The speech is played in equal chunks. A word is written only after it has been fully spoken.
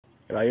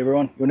G'day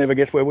everyone, you'll never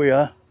guess where we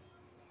are.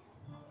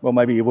 Well,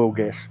 maybe you will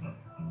guess.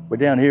 We're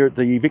down here at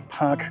the Vic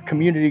Park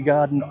Community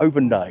Garden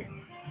Open Day.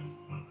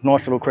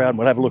 Nice little crowd, and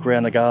we'll have a look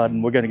around the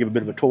garden. We're going to give a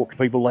bit of a talk to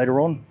people later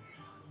on.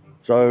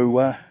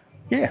 So,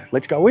 yeah,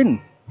 let's go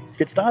in,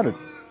 get started.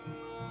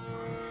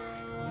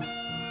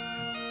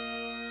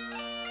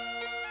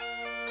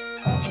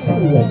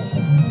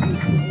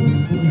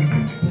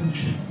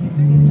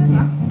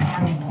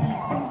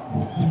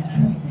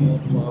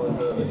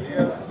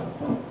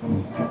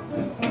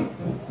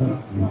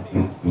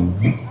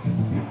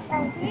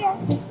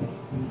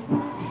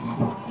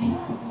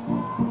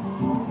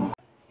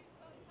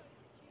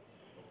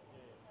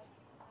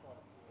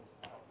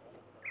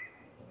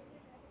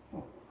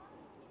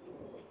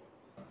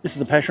 This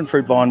is a passion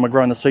fruit vine we're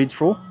growing the seeds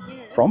from.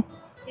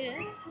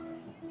 Yeah.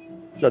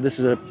 So this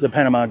is the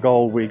Panama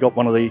Gold. We got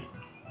one of the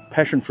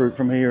passion fruit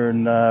from here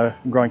and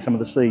growing some of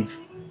the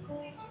seeds.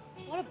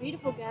 What a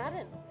beautiful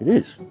garden. It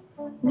is.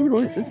 Look at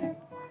all this.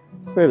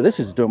 Whoever this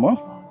is doing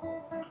well.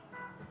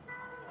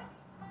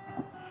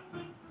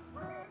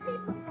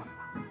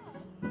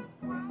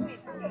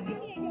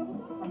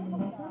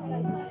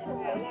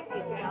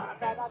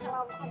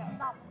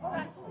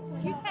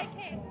 You take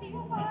care. See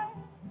you bye.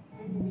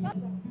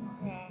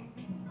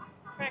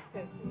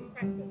 Practice.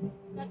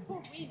 That's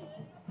called weeding.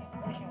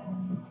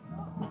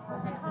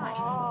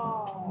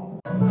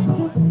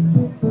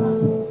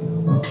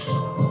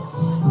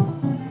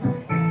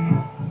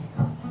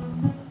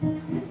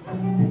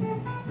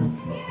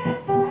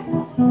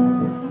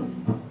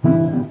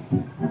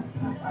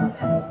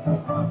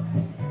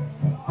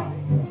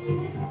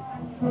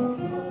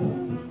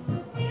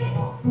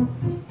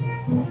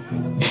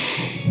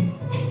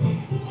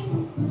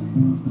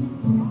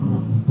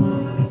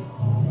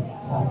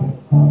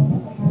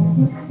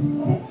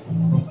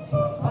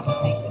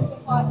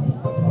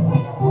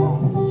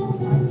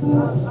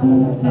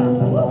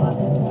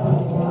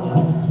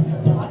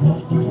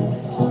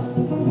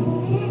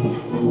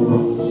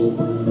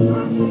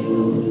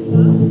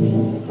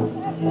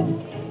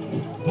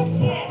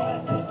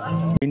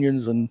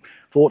 Opinions and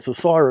thoughts of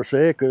Cyrus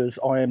there, because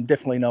I am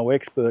definitely no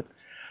expert.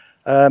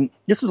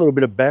 Just a little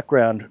bit of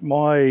background.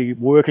 My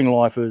working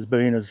life has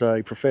been as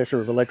a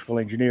professor of electrical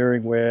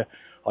engineering, where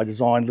I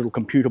design little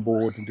computer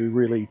boards and do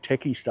really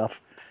techie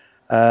stuff.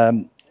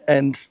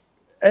 And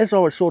as I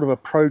was sort of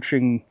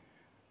approaching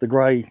the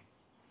grey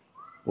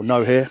or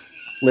no hair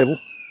level,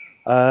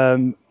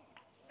 and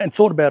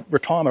thought about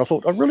retirement, I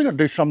thought I've really got to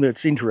do something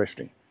that's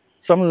interesting,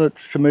 something that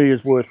to me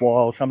is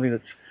worthwhile, something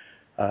that's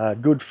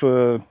good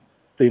for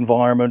the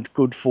environment,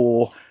 good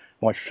for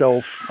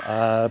myself,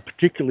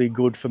 particularly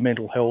good for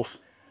mental health,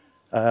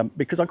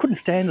 because I couldn't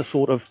stand the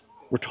thought of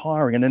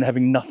retiring and then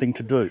having nothing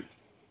to do.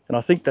 And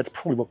I think that's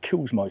probably what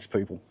kills most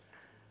people.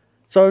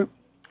 So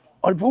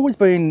I've always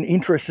been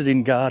interested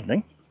in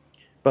gardening,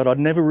 but I'd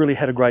never really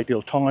had a great deal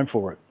of time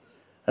for it.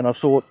 And I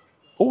thought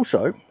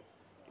also,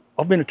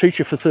 I've been a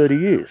teacher for 30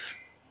 years.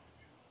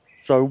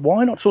 So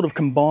why not sort of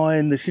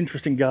combine this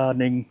interest in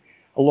gardening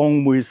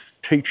along with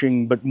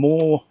teaching, but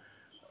more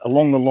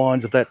along the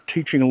lines of that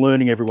teaching and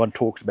learning everyone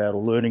talks about,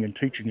 or learning and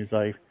teaching as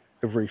they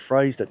have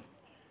rephrased it.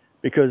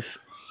 Because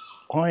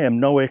I am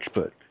no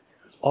expert.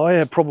 I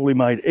have probably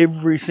made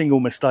every single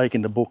mistake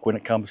in the book when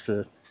it comes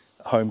to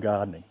home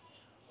gardening.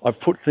 I've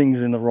put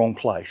things in the wrong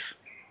place.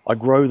 I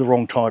grow the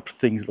wrong type of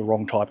things at the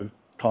wrong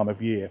time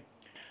of year.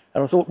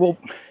 And I thought, well,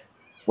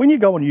 when you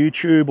go on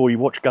YouTube or you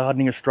watch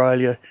Gardening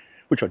Australia,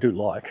 which I do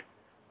like,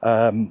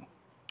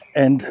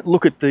 and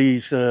look at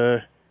these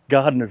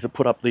gardeners that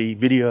put up the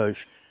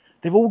videos,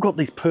 they've all got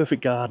these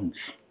perfect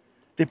gardens.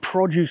 Their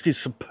produce is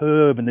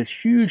superb and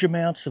there's huge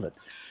amounts of it.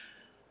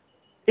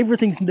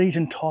 Everything's neat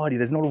and tidy.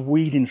 There's not a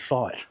weed in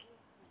sight.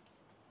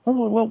 I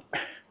thought, well,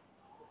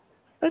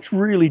 that's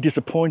really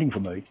disappointing for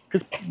me,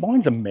 because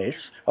mine's a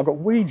mess. I've got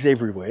weeds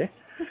everywhere.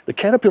 The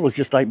caterpillars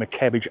just ate my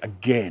cabbage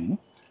again.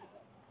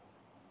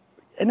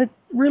 And it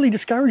really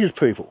discourages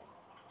people.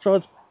 So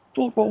I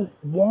thought, well,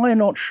 why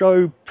not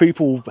show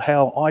people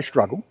how I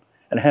struggle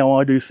and how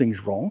I do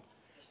things wrong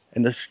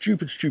and the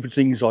stupid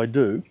things I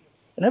do,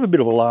 and have a bit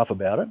of a laugh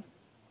about it.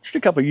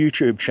 Stick up a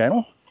YouTube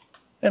channel,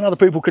 and other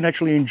people can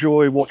actually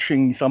enjoy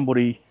watching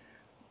somebody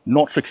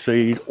not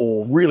succeed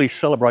or really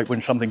celebrate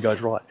when something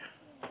goes right.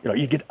 You know,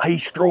 you get a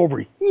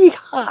strawberry.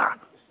 Yeehaw!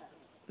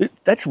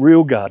 That's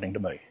real gardening to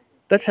me.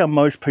 That's how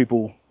most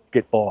people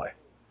get by.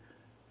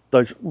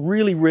 Those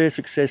really rare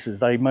successes,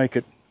 they make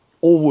it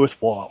all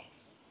worthwhile.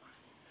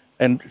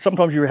 And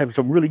sometimes you have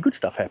some really good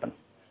stuff happen,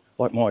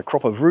 like my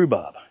crop of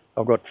rhubarb.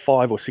 I've got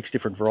 5 or 6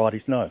 different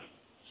varieties, no,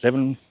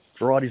 7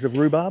 varieties of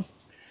rhubarb.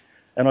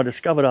 And I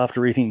discovered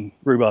after eating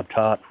rhubarb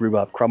tart,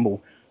 rhubarb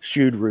crumble,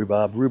 stewed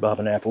rhubarb, rhubarb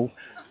and apple,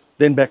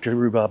 then back to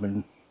rhubarb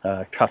and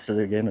custard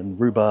again and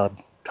rhubarb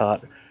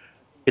tart,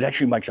 it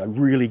actually makes a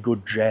really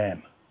good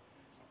jam.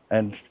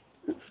 And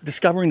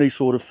discovering these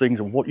sort of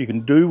things and what you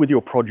can do with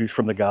your produce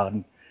from the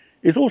garden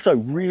is also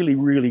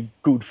really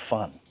good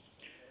fun.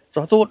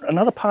 So I thought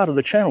another part of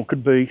the channel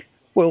could be,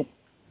 well,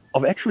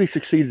 I've actually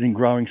succeeded in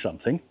growing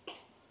something.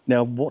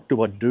 Now, what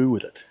do I do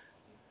with it?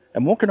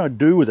 And what can I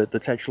do with it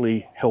that's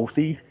actually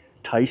healthy,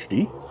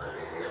 tasty?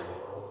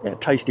 Yeah,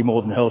 tasty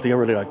more than healthy. I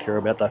really don't care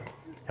about the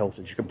health,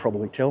 as you can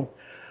probably tell.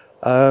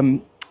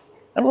 And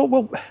I thought,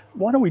 well,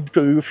 why don't we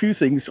do a few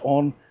things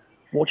on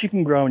what you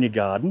can grow in your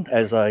garden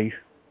as a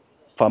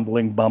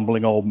fumbling,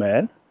 bumbling old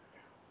man,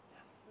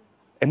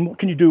 and what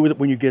can you do with it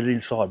when you get it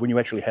inside, when you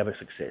actually have a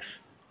success.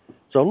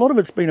 So a lot of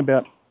it's been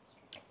about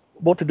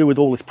what to do with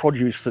all this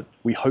produce that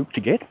we hope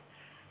to get,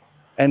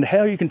 and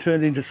how you can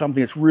turn it into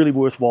something that's really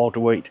worthwhile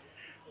to eat.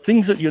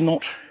 Things that you're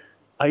not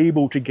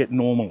able to get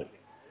normally.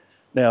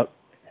 Now,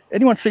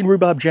 anyone seen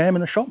rhubarb jam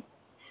in the shop?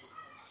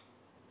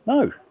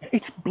 No,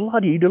 it's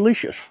bloody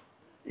delicious.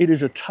 It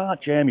is a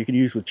tart jam you can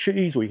use with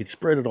cheese, or you can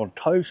spread it on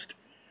toast.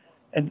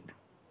 And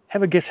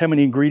have a guess how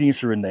many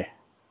ingredients are in there?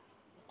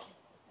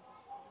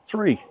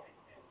 Three.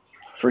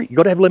 You've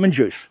got to have lemon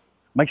juice.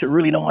 Makes it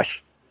really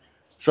nice.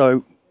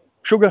 So,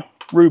 sugar,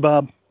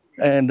 rhubarb,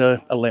 and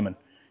a lemon.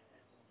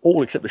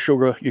 All except the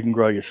sugar you can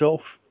grow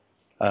yourself.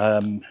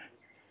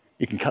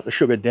 You can cut the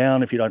sugar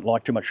down if you don't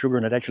like too much sugar,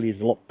 and it actually is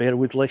a lot better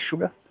with less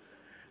sugar.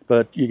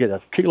 But you get a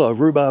kilo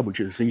of rhubarb, which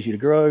is easy to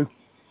grow,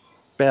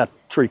 about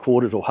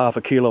 3/4 or half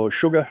a kilo of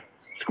sugar,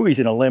 squeeze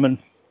in a lemon,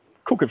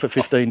 cook it for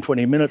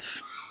 15-20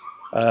 minutes,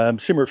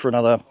 simmer it for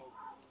another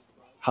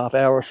half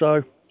hour or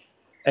so,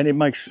 and it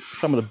makes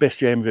some of the best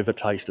jam you've ever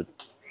tasted.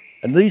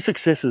 And these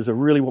successes are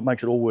really what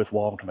makes it all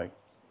worthwhile to me.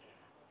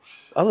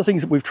 Other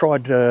things that we've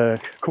tried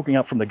cooking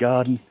up from the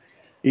garden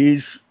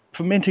is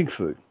fermenting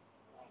food.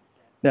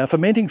 Now,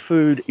 fermenting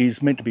food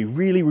is meant to be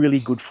really, really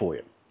good for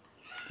you.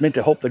 Meant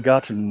to help the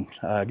gut and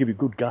give you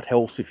good gut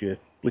health if you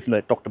listen to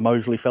that Dr.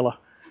 Mosley fella.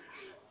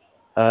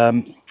 But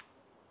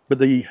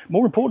the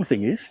more important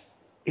thing is,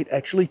 it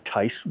actually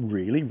tastes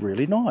really,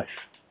 really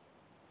nice.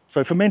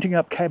 So fermenting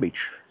up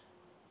cabbage,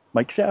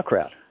 make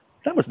sauerkraut.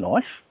 That was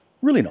nice,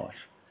 really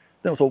nice.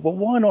 Then I thought, well,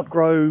 why not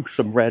grow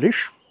some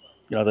radish,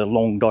 you know, the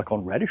long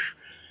daikon radish,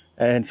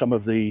 and some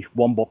of the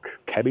wombok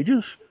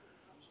cabbages,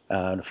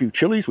 and a few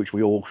chilies, which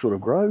we all sort of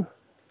grow,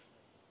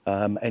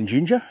 and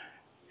ginger,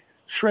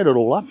 shred it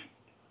all up,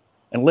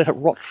 and let it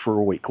rot for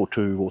a week or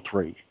 2 or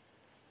 3.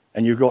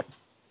 And you've got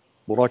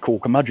what I call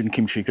curmudgeon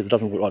kimchi, because it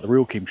doesn't look like the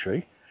real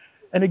kimchi.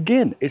 And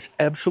again, it's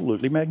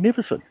absolutely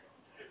magnificent.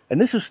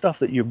 And this is stuff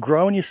that you've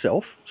grown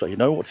yourself, so you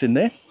know what's in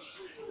there.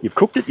 You've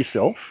cooked it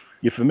yourself,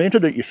 you've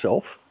fermented it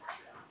yourself,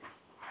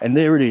 and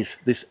there it is,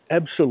 this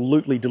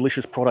absolutely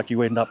delicious product.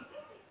 You end up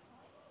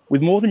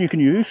with more than you can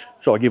use,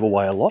 so I give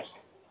away a lot.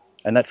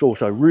 And that's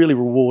also really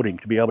rewarding,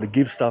 to be able to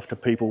give stuff to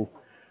people,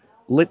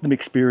 let them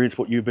experience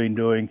what you've been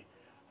doing,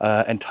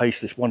 and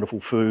taste this wonderful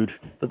food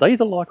that they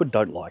either like or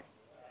don't like.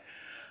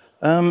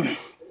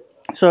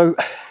 So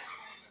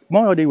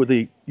my idea with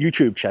the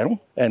YouTube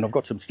channel, and I've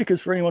got some stickers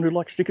for anyone who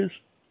likes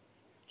stickers,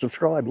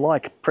 subscribe,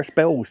 like, press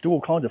bells, do all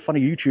kinds of funny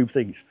YouTube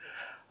things,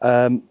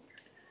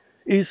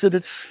 is that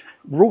it's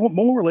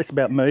more or less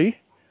about me,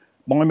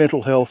 my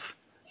mental health,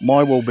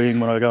 my well-being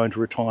when I go into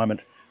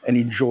retirement, and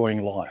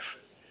enjoying life.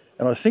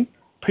 And I think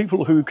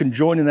people who can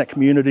join in that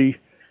community,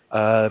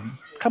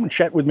 come and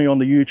chat with me on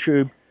the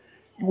YouTube,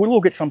 we'll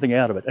all get something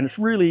out of it. And it's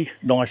really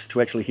nice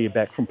to actually hear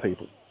back from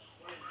people.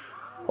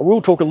 I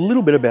will talk a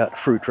little bit about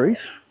fruit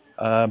trees,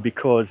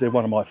 because they're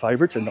one of my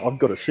favourites, and I've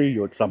got to see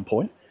you at some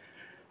point.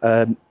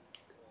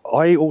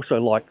 I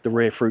also like the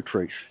rare fruit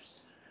trees.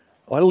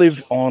 I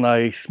live on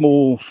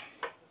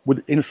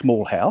in a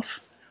small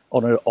house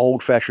on an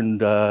old-fashioned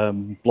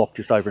block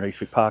just over in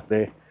Eastwick Park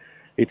there.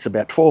 It's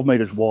about 12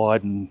 metres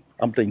wide and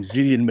umpteen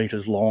zillion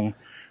metres long,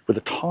 with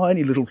a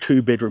tiny little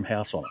 2-bedroom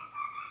house on it,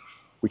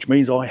 which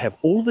means I have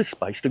all this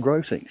space to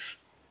grow things.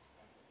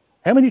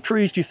 How many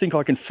trees do you think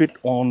I can fit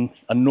on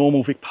a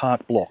normal Vic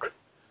Park block?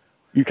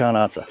 You can't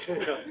answer.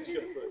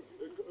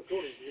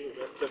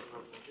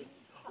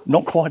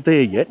 Not quite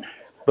there yet,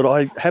 but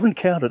I haven't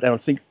counted, and I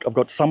think I've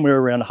got somewhere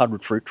around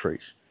 100 fruit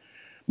trees.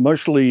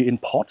 Mostly in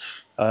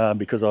pots,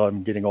 because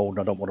I'm getting old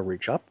and I don't want to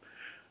reach up,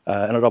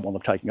 and I don't want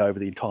them taking over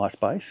the entire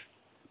space.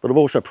 But I've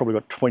also probably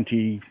got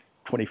 20,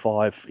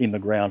 25 in the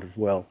ground as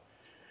well.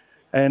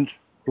 And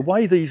the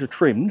way these are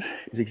trimmed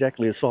is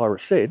exactly as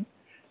Cyrus said,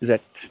 is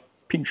that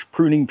pinch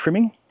pruning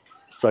trimming.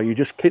 So you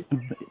just get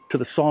them to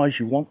the size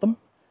you want them,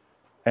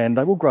 and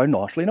they will grow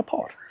nicely in a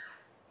pot.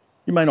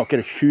 You may not get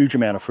a huge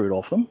amount of fruit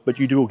off them, but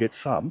you do get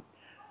some.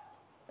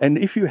 And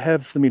if you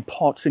have them in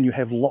pots and you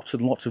have lots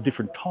and lots of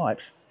different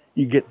types,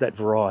 you get that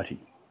variety.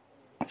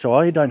 So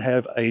I don't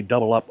have a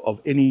double up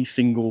of any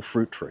single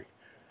fruit tree.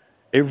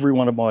 Every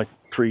one of my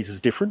trees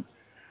is different.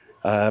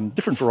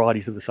 Different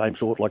varieties of the same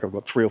sort, like I've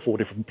got 3 or 4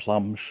 different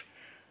plums.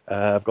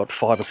 I've got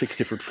 5 or 6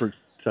 different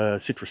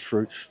citrus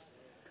fruits,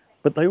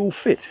 but they all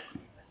fit.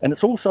 And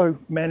it's also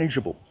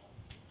manageable,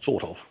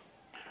 sort of.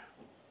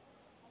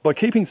 By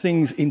keeping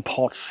things in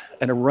pots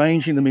and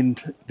arranging them in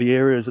the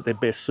areas that they're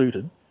best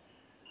suited,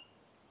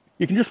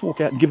 you can just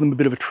walk out and give them a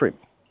bit of a trim.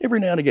 Every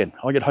now and again,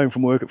 I get home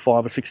from work at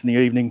 5 or 6 in the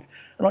evening,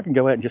 and I can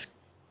go out and just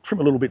trim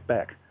a little bit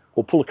back,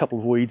 or pull a couple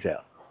of weeds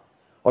out.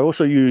 I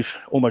also use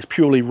almost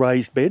purely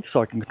raised beds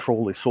so I can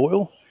control their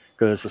soil,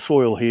 because the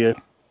soil here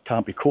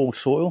can't be called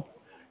soil.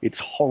 It's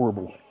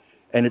horrible.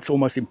 and it's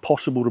almost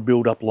impossible to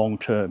build up long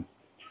term.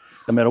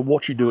 No matter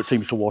what you do, it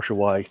seems to wash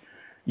away.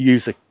 You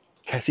use the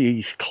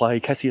Cassius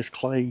clay,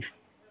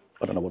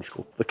 I don't know what it's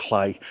called, the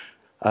clay.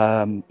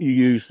 You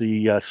use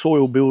the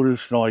soil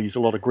builders, and I use a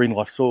lot of Green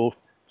Life soil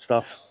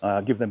stuff.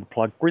 Give them a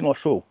plug. Green Life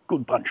soil,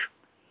 good bunch.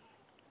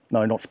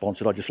 No, not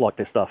sponsored, I just like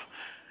their stuff.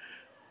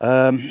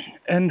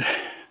 And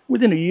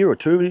within a year or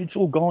two, it's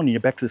all gone and you're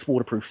back to this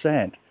waterproof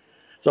sand.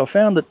 So I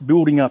found that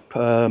building up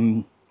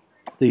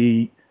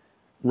the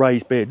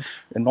raised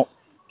beds, and not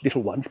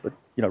little ones, but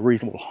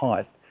reasonable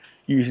height,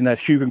 using that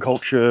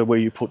hugelkultur where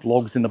you put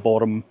logs in the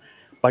bottom,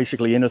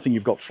 basically anything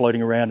you've got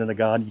floating around in the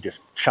garden, you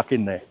just chuck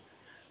in there.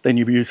 Then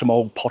you use some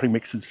old potting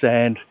mix and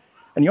sand,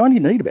 and you only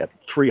need about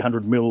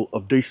 300 mil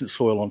of decent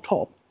soil on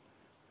top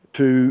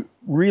to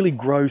really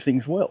grow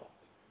things well.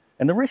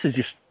 And the rest is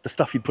just the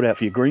stuff you'd put out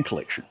for your green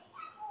collection.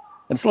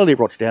 And slowly it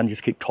rots down, you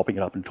just keep topping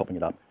it up and topping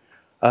it up.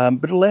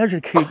 But it allows you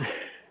to keep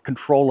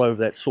control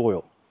over that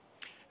soil.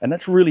 And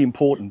that's really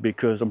important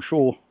because I'm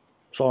sure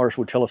Cyrus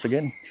would tell us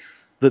again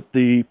that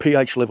the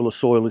pH level of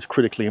soil is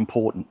critically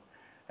important.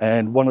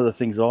 And one of the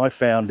things I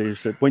found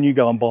is that when you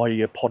go and buy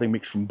your potting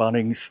mix from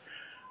Bunnings,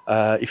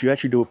 if you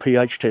actually do a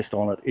pH test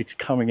on it, it's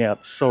coming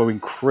out so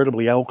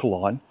incredibly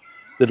alkaline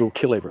that it'll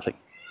kill everything.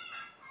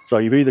 So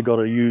you've either got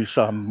to use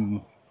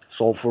some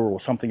sulfur or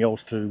something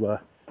else to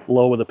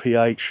lower the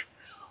pH,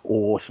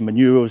 or some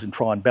manures and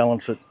try and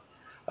balance it.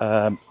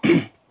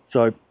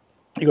 So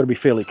you've got to be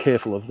fairly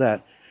careful of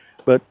that.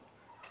 But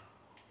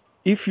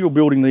if you're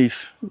building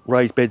these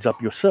raised beds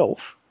up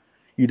yourself,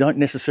 you don't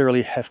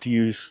necessarily have to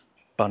use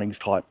Bunnings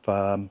type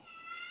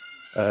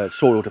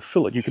soil to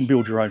fill it. You can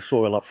build your own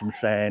soil up from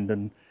sand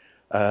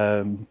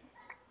and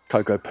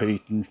cocoa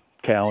peat and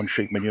cow and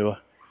sheep manure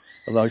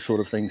and those sort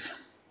of things.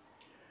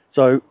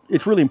 So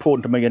it's really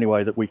important to me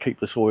anyway that we keep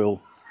the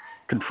soil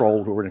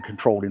controlled or in a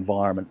controlled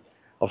environment.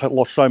 I've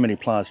lost so many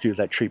plants due to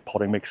that cheap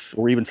potting mix,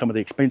 or even some of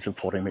the expensive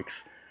potting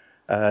mix.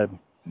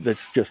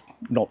 That's just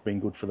not been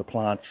good for the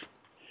plants.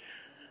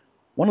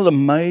 One of the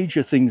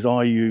major things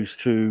I use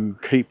to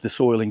keep the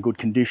soil in good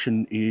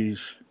condition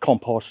is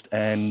compost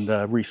and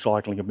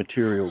recycling of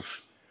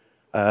materials.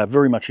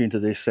 Very much into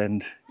this,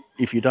 and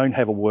if you don't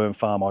have a worm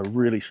farm, I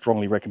really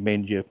strongly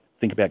recommend you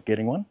think about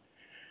getting one.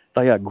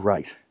 They are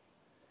great.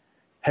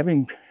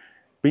 Being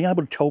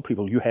able to tell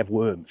people you have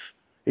worms,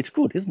 it's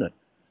good, isn't it?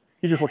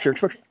 You just watch your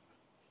expression.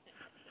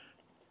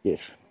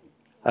 Yes.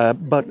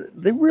 But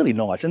they're really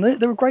nice, and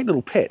they're a great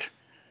little pet.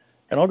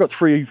 And I've got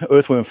 3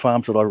 earthworm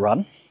farms that I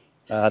run.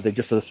 They're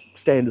just a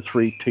standard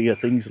 3-tier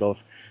things that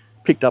I've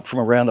picked up from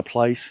around the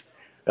place.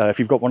 If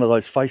you've got one of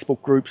those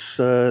Facebook groups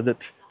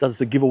that does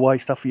the giveaway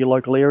stuff for your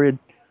local area,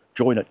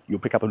 join it. You'll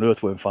pick up an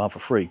earthworm farm for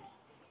free.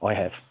 I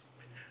have.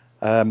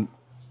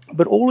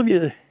 But all of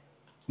your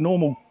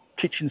normal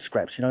kitchen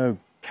scraps,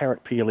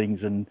 carrot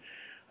peelings and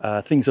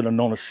things that are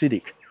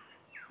non-acidic,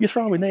 you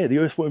throw in there, the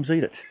earthworms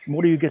eat it. And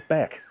what do you get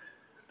back?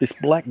 This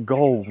black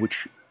gold,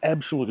 which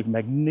absolutely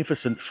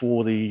magnificent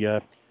for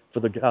the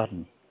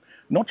garden.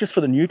 Not just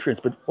for the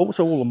nutrients, but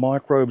also all the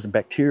microbes and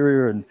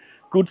bacteria and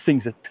good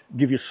things that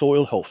give you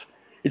soil health.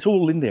 It's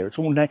all in there. It's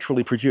all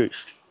naturally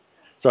produced.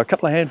 So a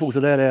couple of handfuls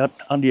of that out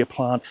under your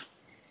plants,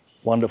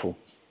 wonderful.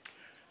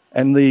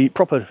 And the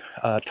proper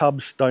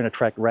tubs don't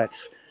attract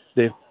rats.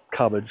 They're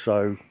covered,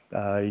 so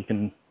you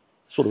can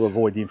sort of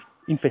avoid the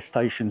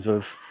infestations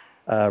of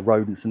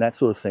rodents and that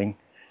sort of thing.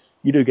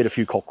 You do get a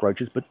few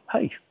cockroaches, but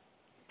hey,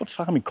 what's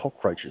harming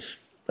cockroaches?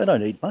 They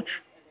don't eat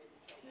much.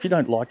 If you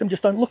don't like them,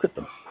 just don't look at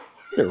them.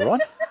 They're all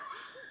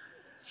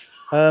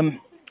right.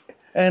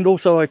 And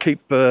also I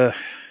keep 3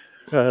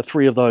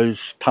 of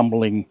those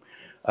tumbling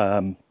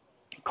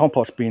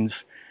compost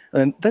bins,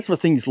 and that's for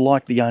things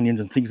like the onions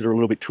and things that are a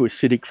little bit too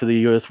acidic for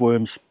the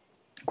earthworms,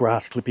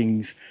 grass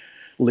clippings,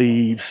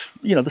 leaves,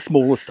 the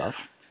smaller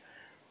stuff.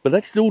 But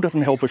that still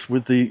doesn't help us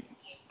with the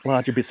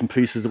larger bits and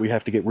pieces that we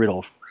have to get rid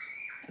of.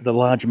 The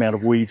large amount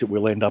of weeds that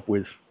we'll end up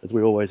with, as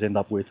we always end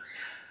up with.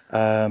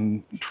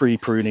 Tree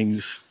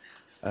prunings,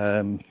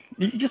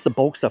 just the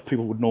bulk stuff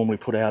people would normally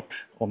put out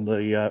on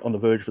the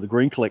verge for the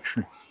green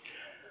collection.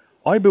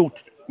 I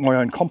built my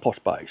own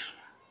compost bays,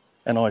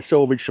 and I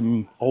salvaged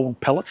some old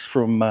pallets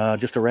from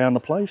just around the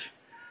place,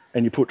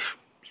 and you put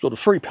sort of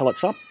 3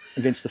 pallets up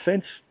against the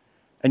fence,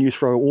 and you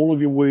throw all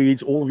of your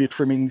weeds, all of your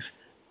trimmings,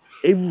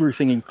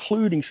 everything,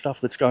 including stuff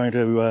that's going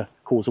to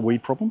cause a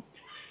weed problem,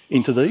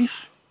 into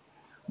these.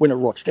 When it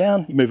rots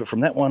down, you move it from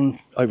that one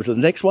over to the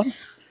next one.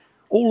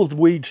 All of the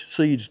weed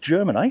seeds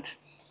germinate,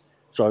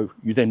 so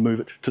you then move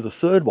it to the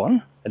 3rd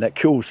one, and that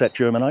kills that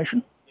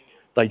germination.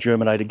 They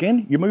germinate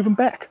again, you move them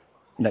back,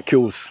 and that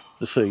kills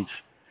the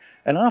seeds.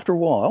 And after a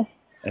while,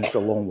 and it's a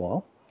long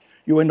while,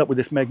 you end up with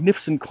this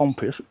magnificent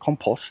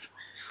compost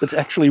that's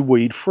actually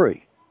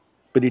weed-free.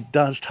 But it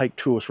does take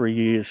 2 or 3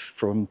 years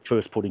from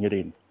first putting it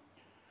in.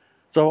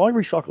 So I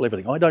recycle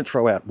everything. I don't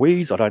throw out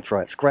weeds, I don't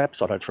throw out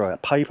scraps, I don't throw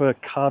out paper,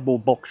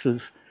 cardboard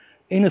boxes,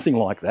 anything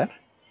like that.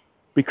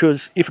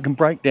 Because if it can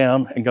break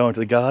down and go into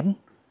the garden,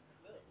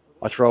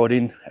 I throw it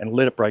in and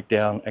let it break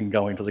down and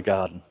go into the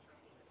garden.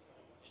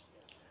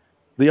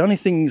 The only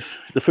things,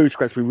 the food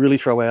scraps we really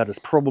throw out is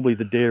probably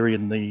the dairy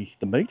and the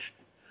meat.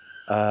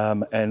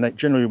 And that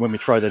generally when we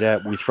throw that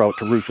out, we throw it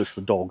to Rufus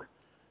the dog,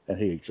 and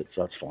he eats it,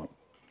 so it's fine.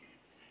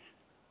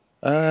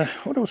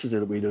 What else is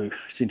there that we do?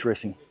 It's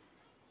interesting.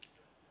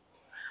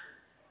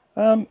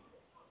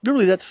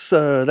 Really, that's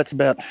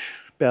about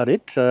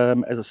it.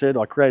 As I said,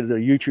 I created a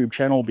YouTube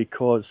channel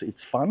because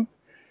it's fun,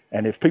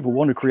 and if people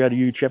want to create a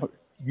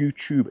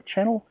YouTube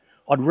channel,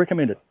 I'd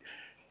recommend it.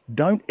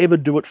 Don't ever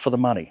do it for the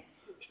money.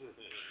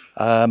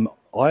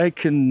 I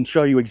can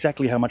show you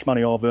exactly how much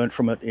money I've earned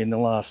from it in the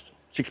last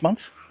 6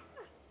 months.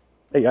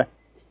 There you go.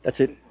 That's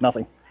it.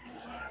 Nothing.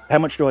 How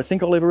much do I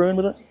think I'll ever earn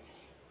with it?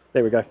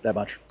 There we go. That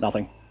much.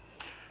 Nothing.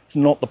 It's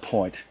not the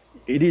point.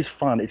 It is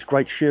fun. It's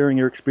great sharing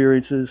your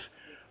experiences.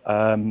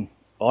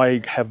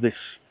 I have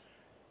this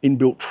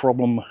inbuilt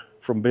problem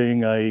from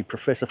being a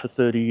professor for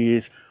 30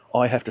 years.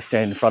 I have to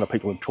stand in front of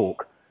people and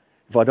talk.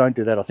 If I don't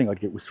do that, I think I'd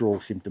get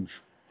withdrawal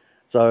symptoms.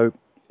 So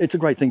it's a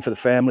great thing for the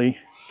family.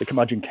 The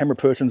curmudgeon camera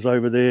person's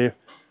over there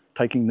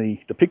taking the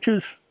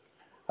pictures.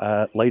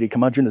 Lady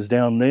curmudgeon is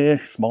down there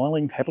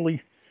smiling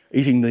happily,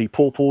 eating the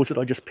pawpaws that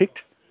I just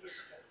picked.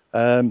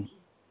 But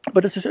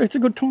it's a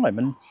good time,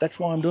 and that's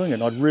why I'm doing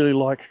it. I'd really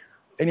like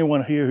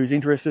anyone here who's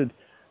interested,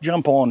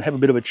 jump on, have a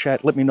bit of a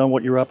chat, let me know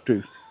what you're up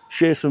to.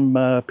 Share some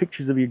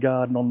pictures of your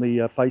garden on the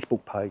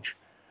Facebook page.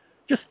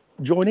 Just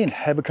join in,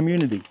 have a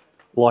community,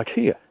 like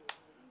here.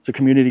 It's a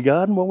community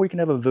garden. Well, we can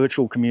have a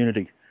virtual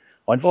community.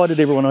 I invited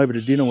everyone over to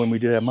dinner when we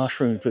did our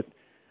mushrooms, but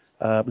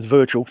it was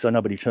virtual, so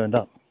nobody turned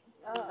up.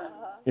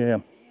 Yeah.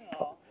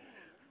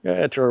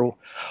 Yeah, terrible.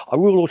 I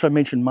will also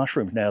mention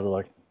mushrooms now that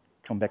I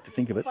come back to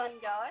think of it. Fun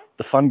guy.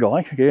 The fun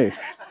guy, yeah.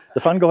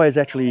 The fun guy is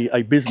actually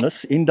a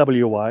business in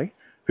WA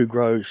who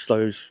grows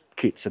those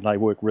kits, and they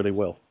work really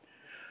well.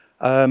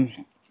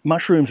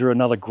 Mushrooms are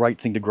another great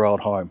thing to grow at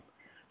home.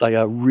 They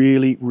are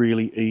really,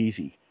 really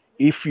easy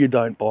if you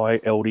don't buy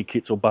Aldi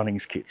kits or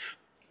Bunnings kits.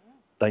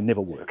 They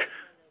never work.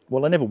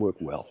 Well, they never work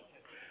well.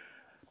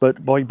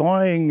 But by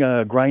buying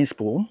grain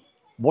spawn,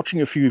 watching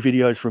a few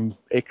videos from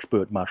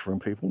expert mushroom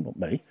people, not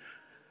me,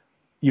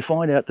 you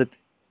find out that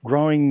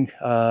growing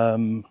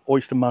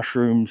oyster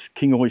mushrooms,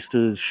 king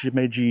oysters,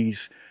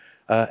 shimejis,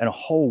 and a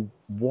whole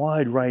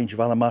wide range of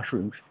other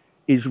mushrooms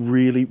is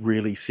really,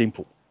 really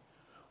simple.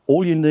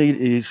 All you need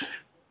is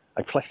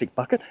a plastic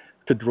bucket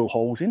to drill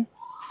holes in,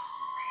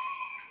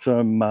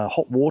 some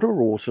hot water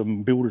or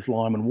some builder's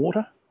lime and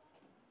water,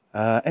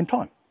 and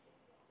time.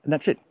 And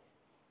that's it.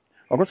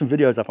 I've got some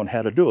videos up on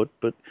how to do it,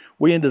 but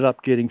we ended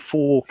up getting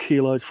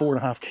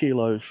 4.5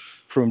 kilos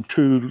from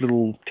 2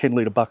 little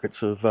 10-litre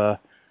buckets of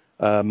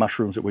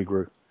mushrooms that we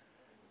grew.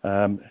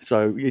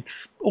 So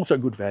it's also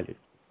good value.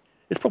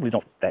 It's probably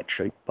not that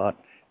cheap, but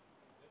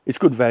it's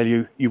good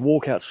value. You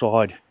walk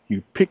outside,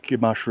 you pick your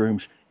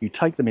mushrooms, you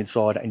take them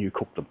inside and you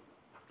cook them.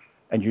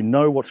 And you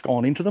know what's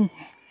gone into them.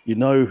 You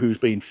know who's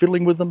been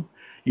fiddling with them.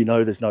 You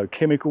know there's no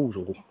chemicals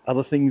or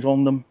other things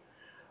on them.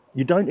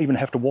 You don't even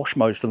have to wash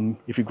most of them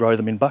if you grow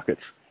them in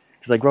buckets,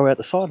 because they grow out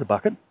the side of the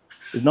bucket.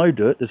 There's no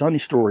dirt, there's only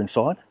straw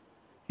inside.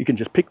 You can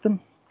just pick them,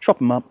 chop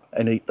them up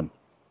and eat them.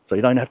 So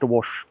you don't have to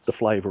wash the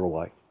flavour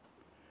away.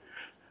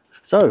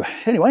 So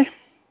anyway,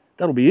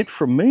 that'll be it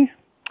from me.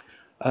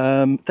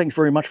 Thanks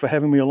very much for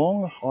having me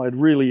along. I'd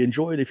really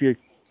enjoy it if you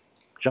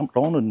jumped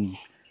on and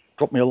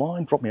dropped me a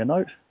line, dropped me a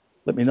note.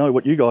 Let me know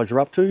what you guys are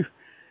up to.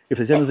 If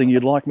there's anything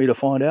you'd like me to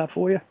find out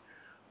for you.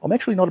 I'm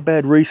actually not a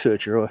bad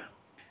researcher.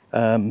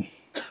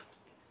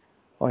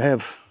 I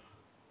have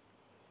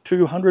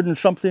 200 and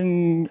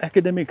something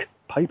academic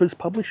papers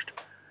published,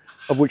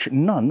 of which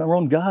none are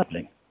on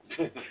gardening.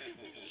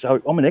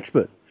 So I'm an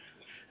expert.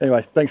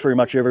 Anyway, thanks very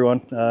much,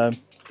 everyone,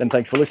 and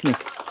thanks for listening.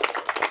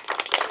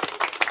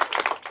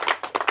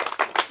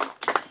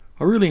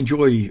 I really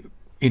enjoy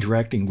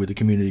interacting with the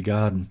community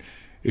garden.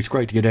 It's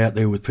great to get out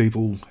there with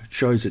people. It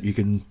shows that you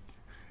can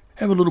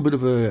have a little bit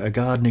of a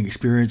gardening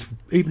experience,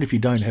 even if you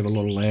don't have a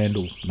lot of land,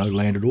 or no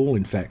land at all,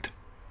 in fact.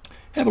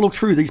 Have a look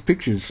through these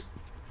pictures.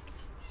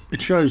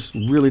 It shows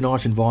really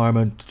nice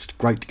environment. It's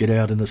great to get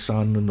out in the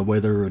sun and the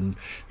weather and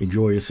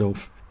enjoy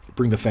yourself.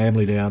 Bring the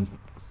family down,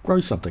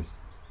 grow something.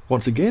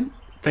 Once again,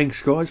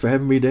 thanks guys for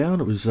having me down.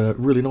 It was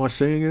really nice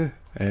seeing you,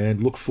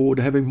 and look forward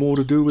to having more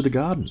to do with the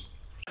garden.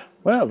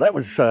 Well, that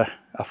was a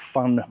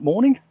fun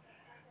morning.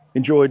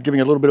 Enjoyed giving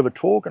a little bit of a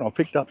talk, and I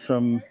picked up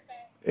some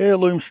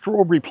heirloom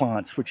strawberry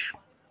plants, which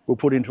we'll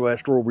put into our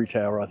strawberry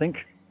tower, I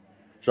think.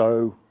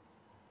 So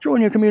join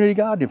your community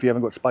garden if you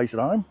haven't got space at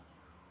home.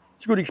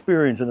 It's a good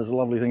experience, and it's a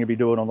lovely thing to be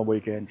doing on the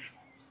weekends.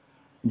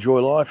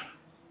 Enjoy life.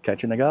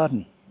 Catch you in the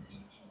garden.